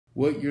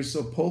what you're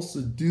supposed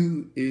to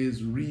do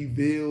is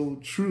reveal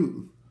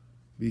truth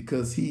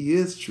because he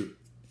is truth.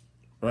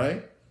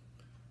 Right?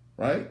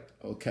 Right?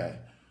 Okay.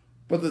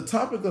 But the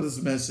topic of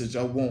this message,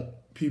 I want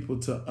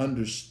people to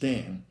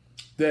understand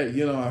that,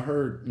 I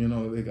heard,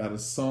 they got a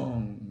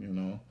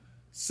song,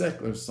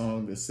 secular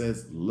song that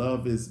says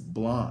love is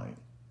blind.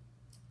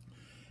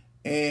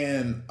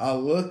 And I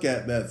look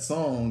at that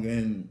song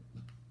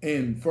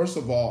and first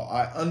of all,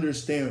 I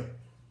understand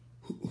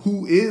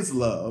who is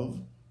love,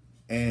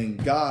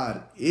 and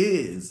God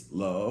is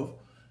love,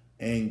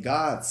 and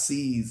God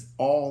sees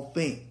all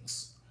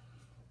things.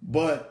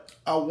 But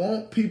I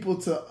want people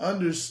to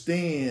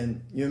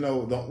understand,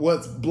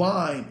 what's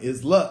blind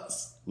is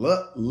lust.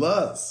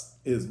 Lust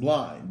is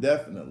blind,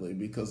 definitely,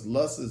 because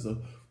lust is a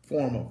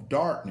form of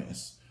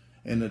darkness,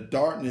 and the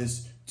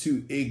darkness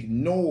to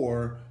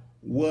ignore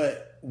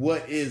what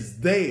is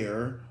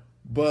there,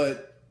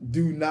 but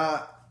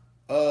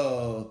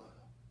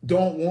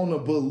don't want to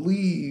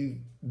believe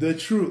the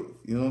truth.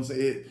 You know what I'm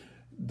saying?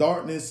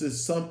 Darkness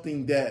is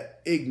something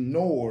that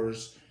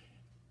ignores,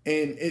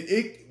 and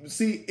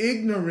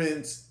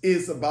ignorance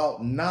is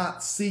about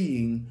not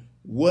seeing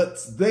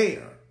what's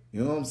there.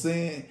 You know what I'm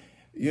saying?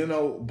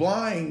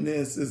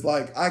 Blindness is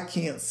like, I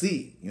can't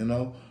see,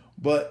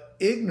 but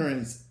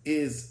ignorance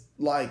is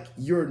like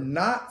you're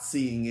not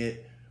seeing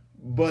it,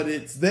 but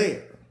it's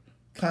there.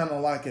 Kind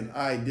of like an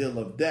ideal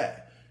of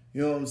that.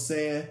 You know what I'm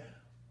saying?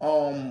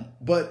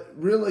 But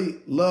really,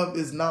 love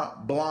is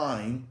not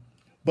blind,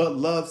 but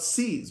love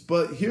sees.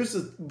 But this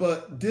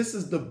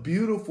is the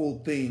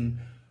beautiful thing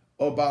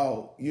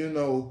about,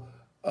 the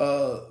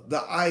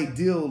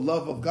ideal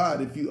love of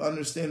God. If you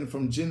understand it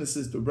from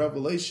Genesis to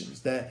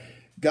Revelations, that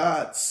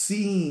God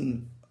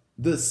seen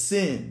the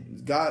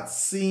sin, God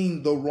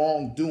seen the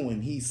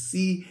wrongdoing.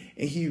 He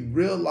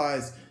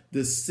realized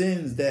the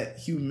sins that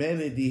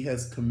humanity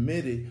has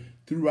committed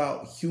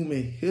throughout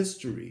human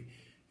history.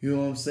 You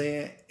know what I'm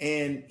saying?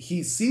 And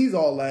he sees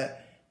all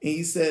that and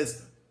he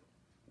says,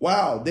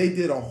 wow, they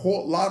did a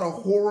whole lot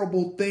of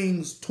horrible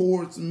things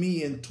towards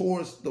me and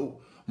towards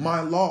my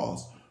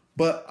laws.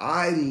 But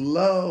I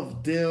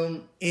love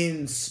them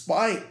in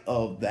spite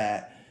of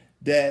that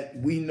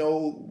we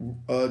know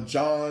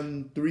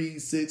John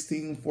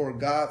 3:16, for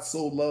God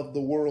so loved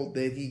the world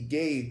that he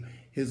gave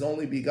his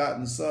only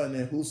begotten son,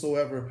 and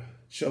whosoever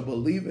shall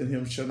believe in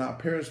him shall not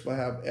perish but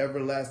have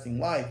everlasting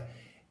life.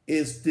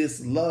 Is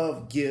this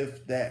love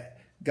gift that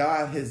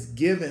God has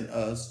given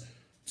us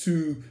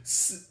to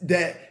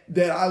that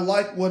I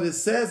like what it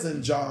says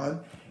in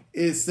John.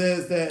 It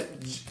says that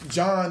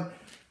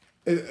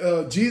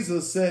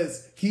Jesus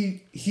says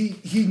he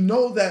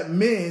know that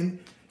men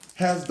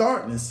has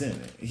darkness in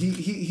it.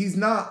 He's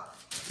not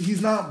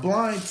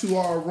blind to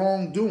our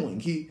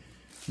wrongdoing. He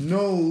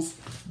knows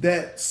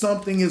that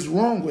something is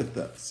wrong with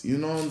us. You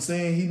know what I'm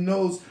saying? He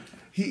knows,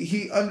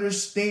 he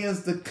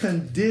understands the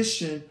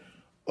condition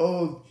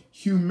of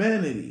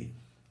humanity.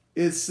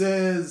 It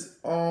says,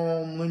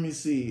 let me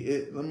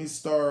see. Let me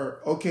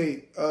start.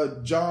 Okay,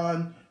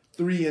 John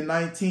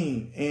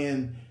 3:19.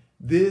 And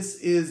this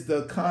is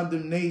the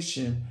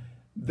condemnation,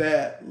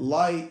 that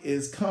light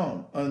is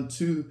come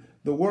unto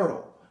the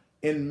world,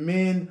 and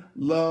men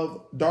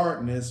love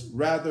darkness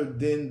rather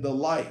than the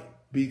light,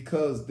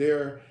 because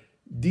their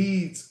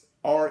deeds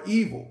are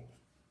evil.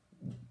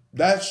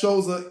 That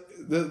shows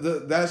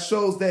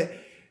that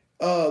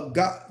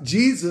God,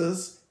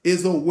 Jesus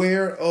is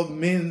aware of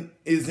men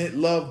isn't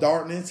love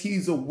darkness.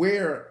 He's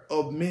aware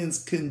of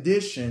men's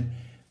condition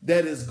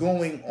that is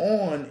going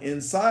on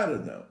inside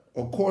of them.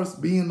 Of course,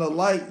 being the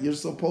light, you're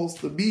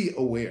supposed to be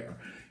aware.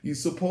 You're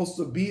supposed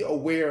to be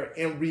aware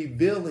and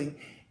revealing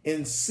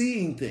and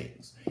seeing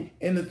things.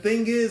 And the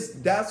thing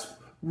is, that's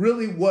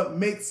really what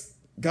makes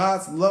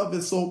God's love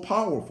is so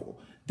powerful,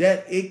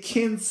 that it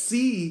can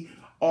see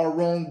our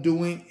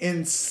wrongdoing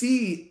and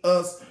see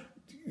us,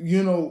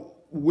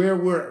 where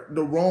we're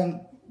the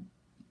wrong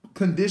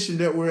condition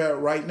that we're at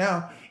right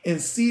now,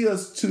 and see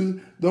us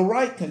to the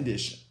right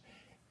condition.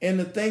 And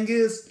the thing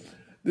is,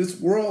 this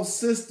world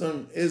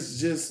system is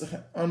just,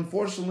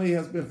 unfortunately,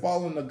 has been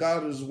following the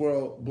God of this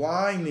world,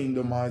 blinding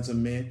the minds of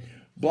men,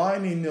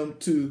 blinding them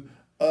to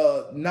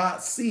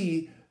not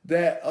see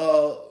that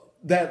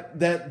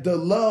that the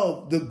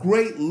love, the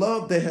great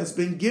love that has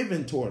been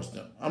given towards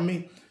them. I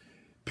mean,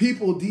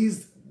 people to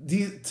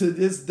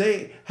this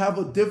day have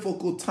a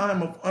difficult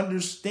time of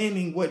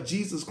understanding what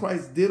Jesus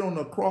Christ did on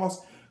the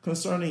cross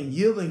concerning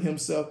yielding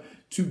himself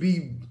to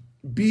be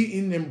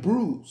beaten and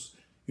bruised.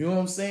 You know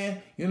what I'm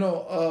saying?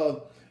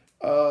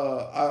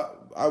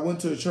 I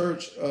went to a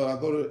church, I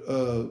go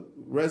to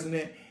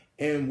Resident,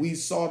 and we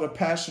saw the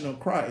Passion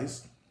of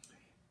Christ.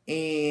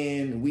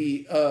 And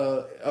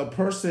a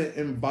person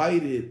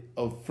invited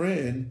a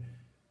friend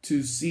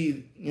to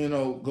see,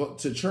 go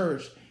to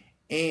church.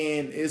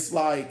 And it's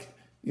like,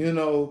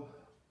 the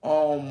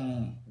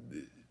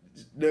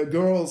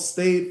girl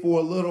stayed for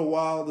a little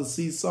while to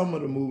see some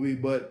of the movie,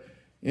 but,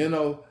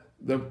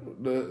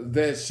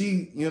 that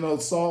she,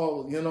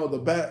 saw,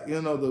 the back,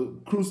 the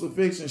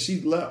crucifixion,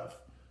 she left.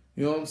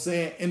 You know what I'm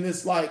saying? And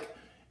it's like,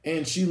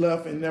 and she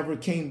left and never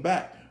came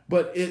back.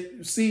 But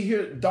see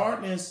here,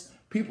 darkness,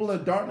 people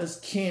of darkness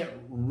can't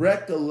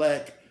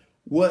recollect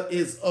what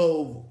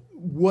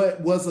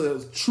was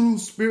a true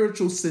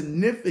spiritual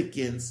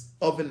significance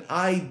of an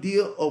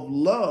idea of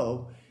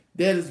love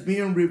that is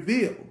being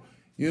revealed.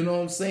 You know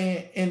what I'm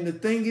saying? And the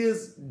thing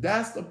is,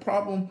 that's the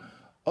problem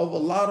of a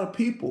lot of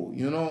people,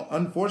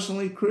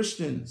 unfortunately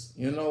Christians,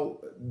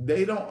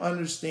 they don't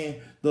understand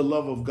the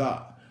love of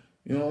God.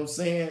 You know what I'm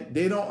saying?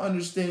 They don't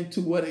understand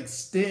to what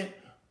extent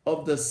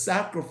of the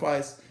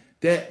sacrifice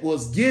that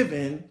was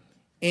given,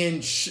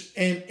 and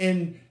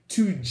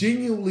to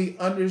genuinely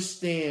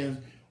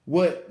understand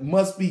what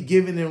must be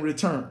given in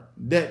return,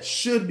 that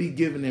should be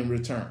given in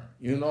return.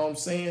 You know what I'm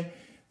saying?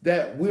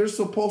 That we're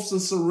supposed to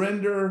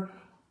surrender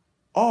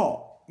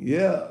all.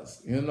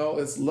 Yes.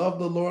 It's love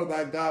the Lord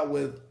thy God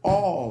with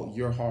all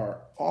your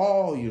heart,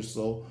 all your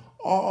soul,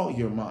 all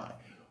your mind.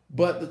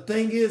 But the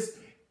thing is,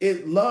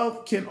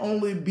 love can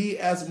only be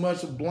as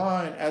much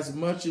blind as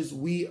much as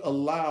we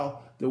allow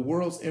the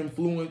world's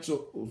influence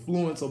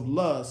of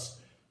lust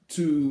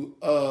to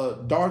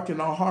darken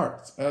our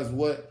hearts, as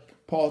what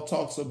Paul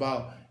talks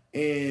about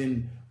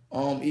in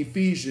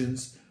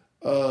Ephesians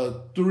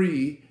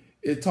 3.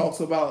 It talks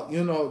about,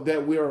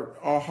 that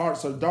our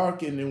hearts are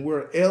darkened and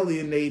we're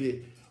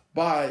alienated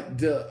by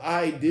the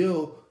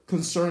ideal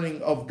concerning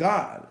of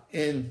God.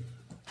 And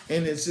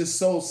it's just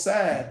so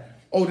sad.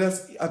 Oh,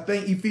 I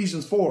think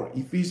Ephesians 4.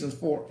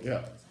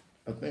 Yeah,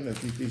 I think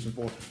that's Ephesians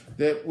 4.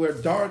 That we're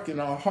dark in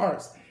our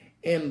hearts,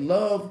 and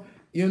love,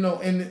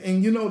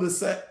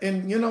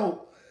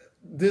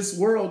 this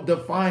world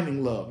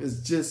defining love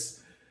is just,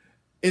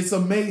 it's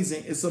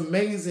amazing. It's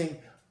amazing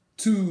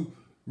to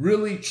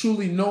really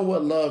truly know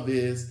what love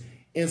is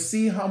and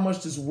see how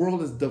much this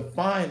world has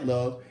defined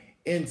love,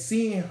 and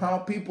seeing how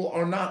people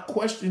are not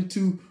questioned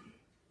to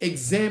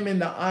examine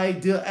the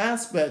ideal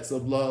aspects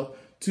of love,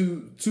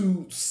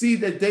 to see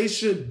that they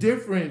should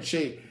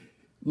differentiate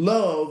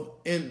love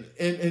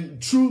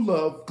and true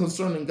love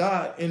concerning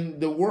God and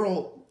the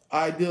world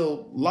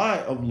ideal lie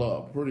of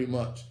love, pretty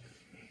much.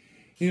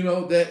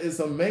 That it's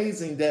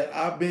amazing that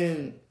I've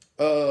been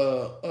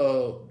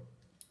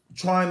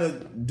trying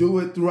to do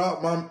it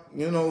throughout my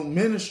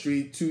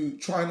ministry, to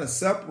trying to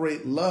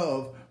separate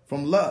love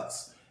from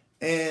lust.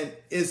 And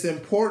it's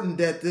important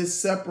that this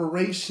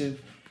separation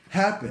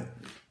happen.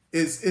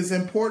 It's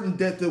important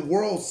that the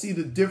world see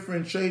the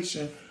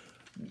differentiation,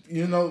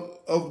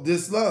 of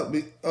this love,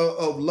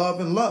 of love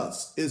and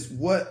lust is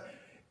what,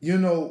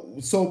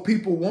 so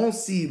people won't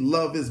see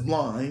love is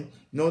blind.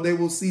 No, they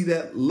will see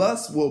that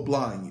lust will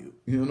blind you.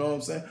 You know what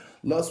I'm saying?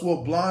 Lust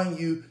will blind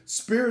you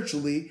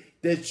spiritually,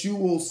 that you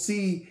will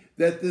see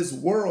that this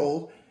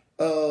world,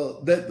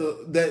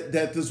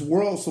 that this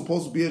world is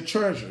supposed to be a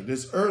treasure.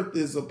 This earth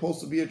is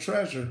supposed to be a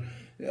treasure.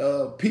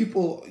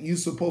 People, you're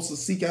supposed to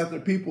seek after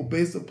people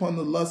based upon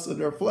the lust of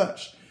their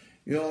flesh.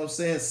 You know what I'm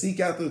saying? Seek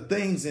after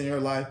things in your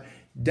life.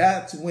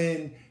 That's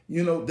when,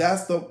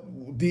 that's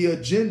the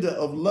agenda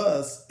of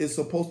lust is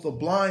supposed to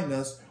blind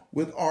us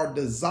with our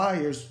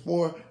desires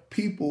for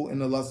people in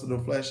the lust of the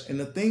flesh and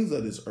the things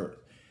of this earth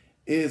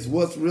is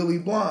what's really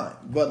blind.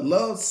 But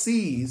love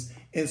sees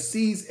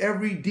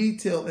every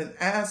detail and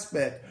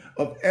aspect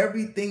of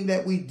everything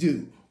that we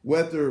do,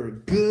 whether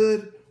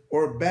good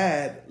or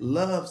bad.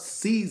 Love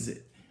sees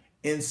it,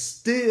 and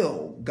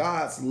still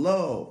God's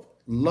love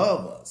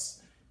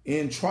us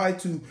and try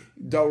to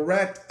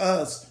direct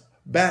us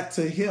back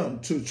to him,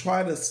 to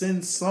try to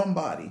send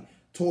somebody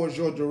towards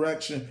your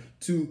direction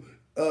to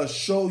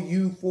show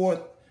you forth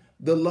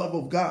the love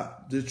of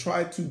God, to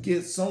try to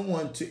get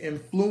someone to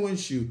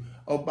influence you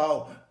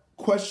about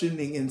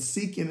questioning and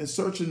seeking and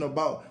searching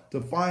about,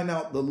 to find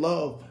out the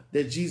love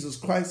that Jesus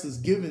Christ has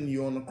given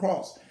you on the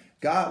cross.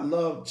 God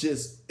love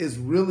just is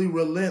really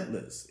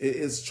relentless.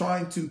 It's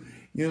trying to,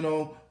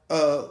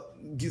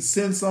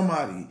 send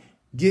somebody,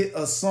 get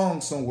a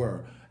song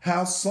somewhere,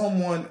 have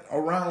someone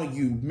around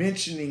you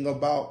mentioning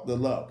about the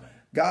love.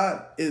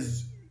 God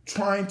is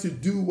trying to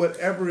do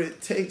whatever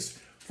it takes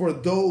for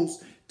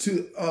those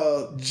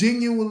to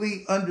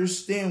genuinely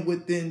understand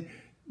within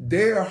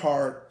their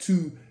heart,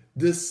 to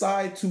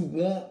decide to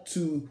want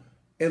to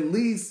at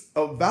least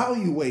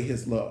evaluate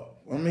his love.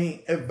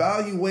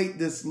 Evaluate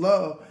this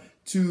love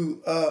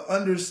to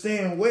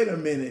understand, wait a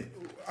minute,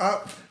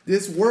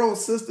 this world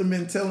system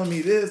been telling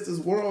me this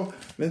world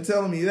been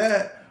telling me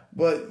that,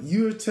 but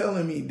you're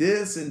telling me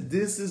this, and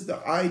this is the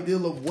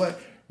ideal of what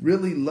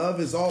really love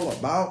is all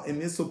about,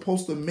 and it's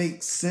supposed to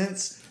make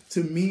sense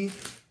to me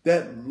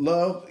that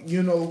love,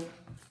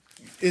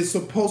 is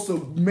supposed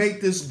to make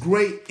this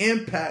great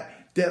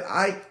impact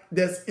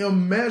that's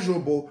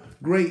immeasurable,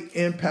 great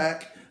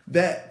impact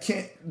that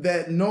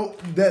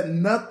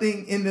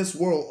nothing in this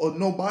world or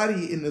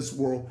nobody in this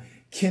world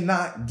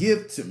cannot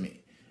give to me.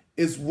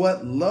 It's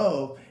what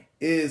love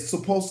is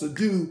supposed to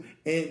do,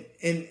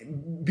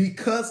 and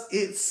because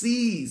it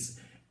sees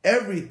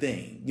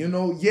everything,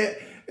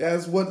 yet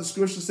as what the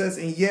scripture says,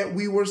 and yet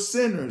we were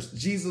sinners,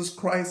 Jesus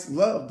Christ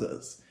loved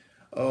us.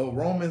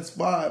 Romans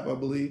 5, I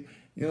believe,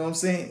 You know what I'm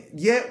saying?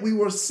 Yet we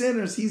were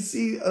sinners. He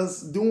see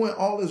us doing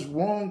all this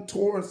wrong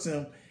towards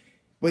him,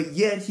 but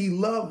yet he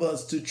loved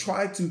us to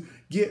try to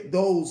get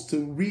those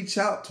to reach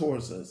out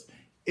towards us.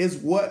 Is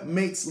what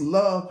makes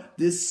love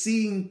this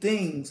seeing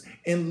things,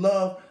 and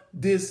love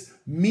this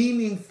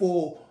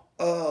meaningful,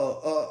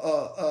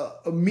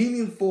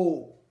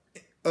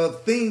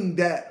 thing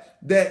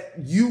that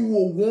you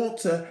will want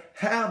to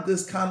have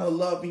this kind of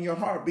love in your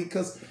heart,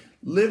 because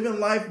living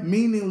life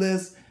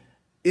meaningless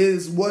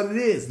is what it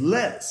is.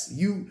 Less.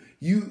 You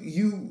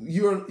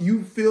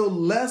feel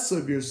less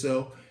of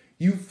yourself.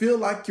 You feel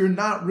like you're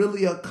not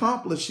really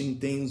accomplishing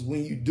things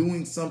when you're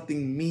doing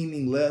something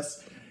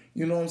meaningless.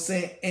 You know what I'm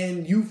saying?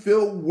 And you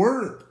feel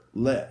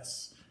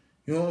worthless.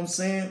 You know what I'm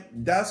saying?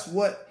 That's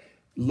what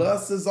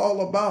lust is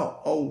all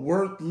about. A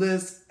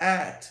worthless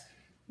act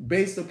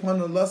based upon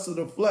the lust of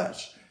the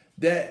flesh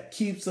that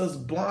keeps us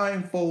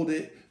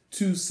blindfolded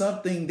to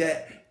something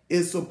that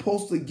is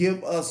supposed to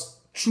give us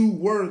true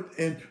worth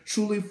and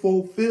truly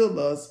fulfill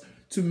us,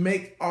 to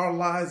make our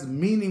lives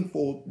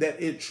meaningful, that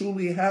it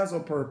truly has a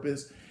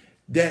purpose,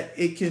 that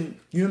it can,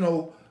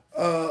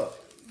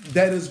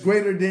 that is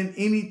greater than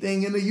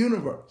anything in the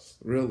universe.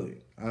 Really,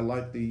 I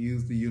like to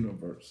use the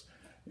universe.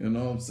 You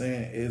know what I'm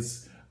saying?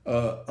 It's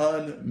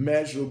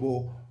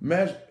immeasurable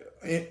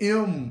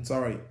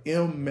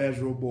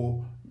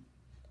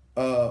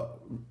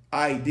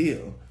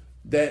ideal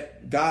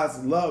that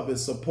God's love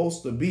is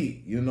supposed to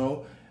be,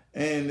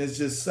 and it's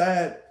just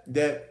sad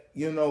that,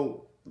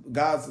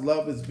 God's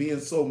love is being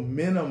so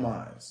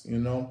minimized,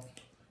 and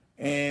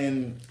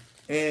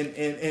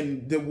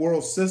the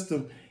world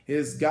system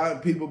is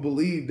God. People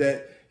believe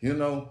that,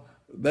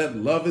 that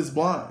love is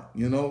blind,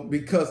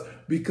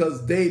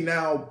 because they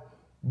now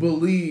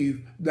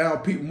believe,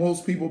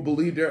 most people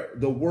believe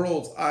the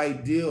world's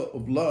ideal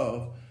of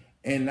love,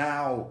 and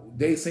now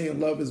they saying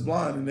love is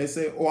blind, and they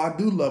say, oh, I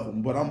do love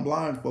them, but I'm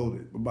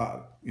blindfolded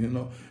about it,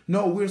 No,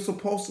 love is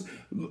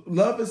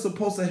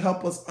supposed to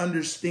help us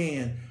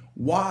understand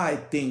why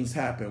things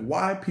happen,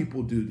 why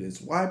people do this,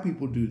 why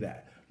people do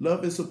that.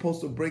 Love is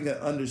supposed to bring an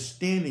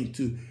understanding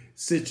to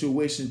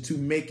situation, to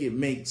make it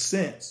make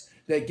sense.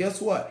 That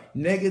guess what?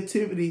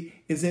 Negativity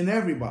is in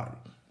everybody.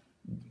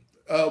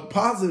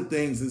 Positive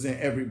things is in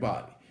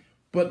everybody.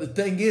 But the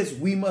thing is,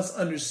 we must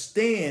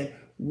understand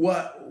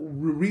what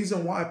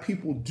reason why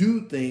people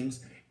do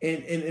things,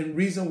 and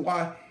reason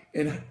why,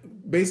 and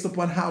based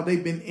upon how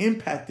they've been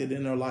impacted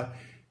in their life,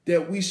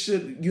 that we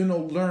should,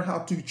 learn how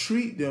to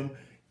treat them.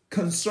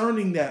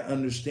 Concerning that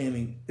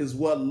understanding is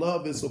what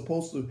love is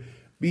supposed to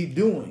be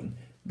doing.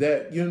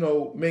 That,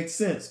 makes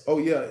sense. Oh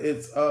yeah,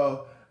 it's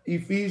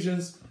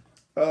Ephesians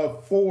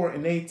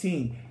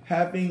 4:18.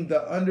 Having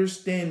the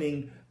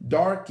understanding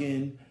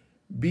darkened,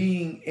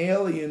 being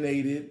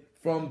alienated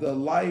from the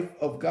life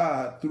of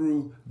God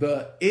through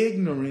the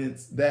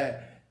ignorance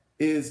that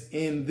is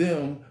in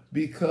them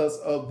because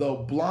of the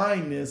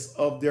blindness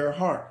of their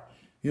heart.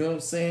 You know what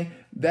I'm saying?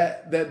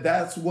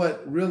 That's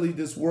what really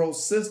this world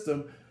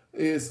system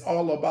is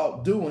all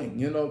about doing,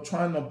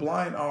 trying to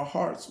blind our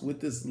hearts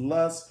with this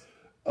lust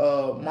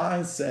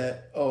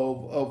mindset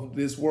of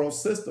this world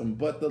system.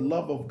 But the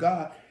love of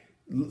God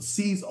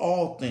sees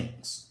all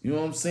things, you know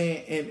what I'm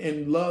saying?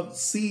 And love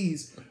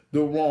sees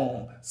the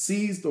wrong,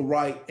 sees the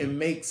right, and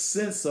makes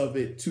sense of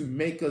it to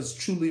make us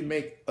truly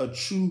make a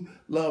true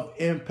love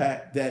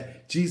impact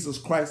that Jesus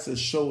Christ has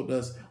showed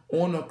us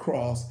on the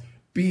cross,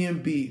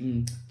 being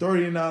beaten,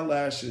 39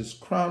 lashes,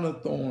 crown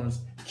of thorns,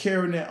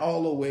 carrying it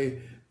all the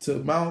way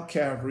to Mount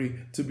Calvary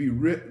to be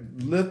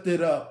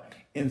lifted up,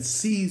 and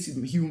sees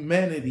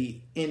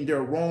humanity in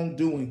their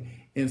wrongdoing,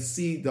 and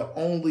see the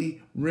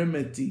only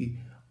remedy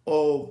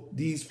of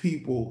these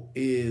people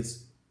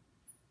is,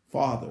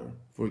 Father,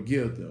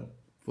 forgive them,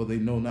 for they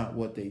know not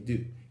what they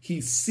do. He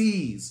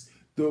sees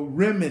the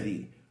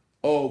remedy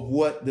of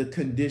what the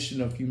condition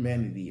of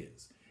humanity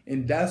is.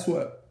 And that's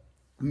what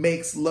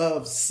makes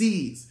love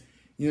sees,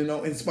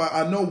 inspire.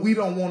 I know we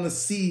don't want to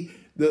see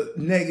the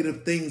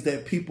negative things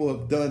that people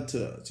have done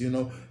to us.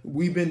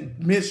 We've been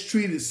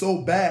mistreated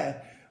so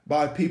bad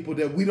by people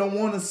that we don't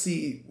want to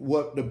see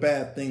what the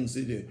bad things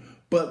they do.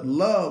 But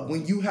love,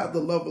 when you have the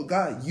love of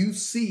God, you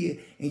see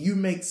it and you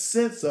make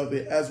sense of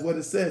it, as what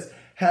it says,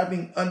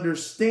 having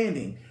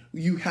understanding.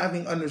 You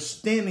having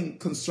understanding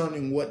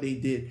concerning what they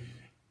did.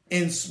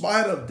 In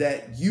spite of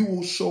that, you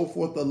will show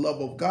forth the love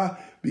of God,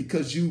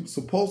 because you're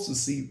supposed to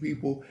see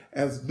people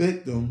as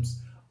victims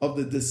of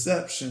the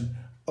deception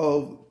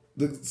of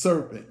the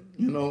serpent,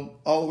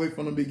 all the way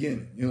from the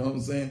beginning. You know what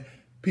I'm saying?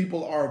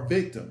 People are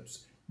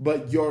victims,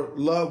 but your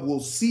love will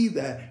see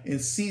that, and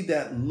see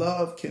that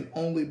love can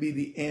only be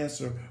the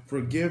answer.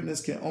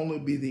 Forgiveness can only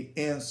be the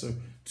answer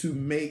to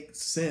make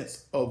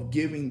sense of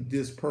giving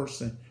this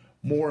person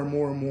more and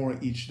more and more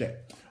each day.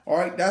 All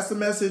right, that's the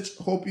message.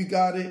 Hope you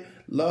got it.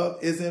 Love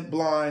isn't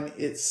blind.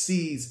 It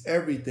sees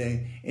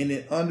everything, and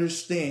it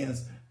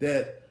understands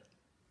that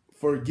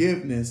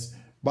forgiveness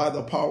by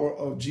the power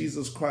of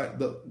Jesus Christ,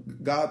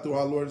 God through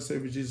our Lord and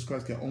Savior Jesus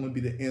Christ, can only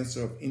be the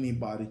answer of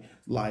anybody's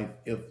life,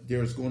 if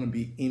there's going to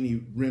be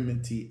any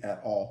remedy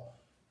at all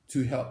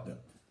to help them.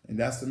 And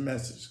that's the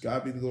message.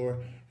 God be the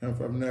glory and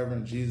forever and ever.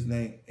 In Jesus'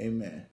 name, amen.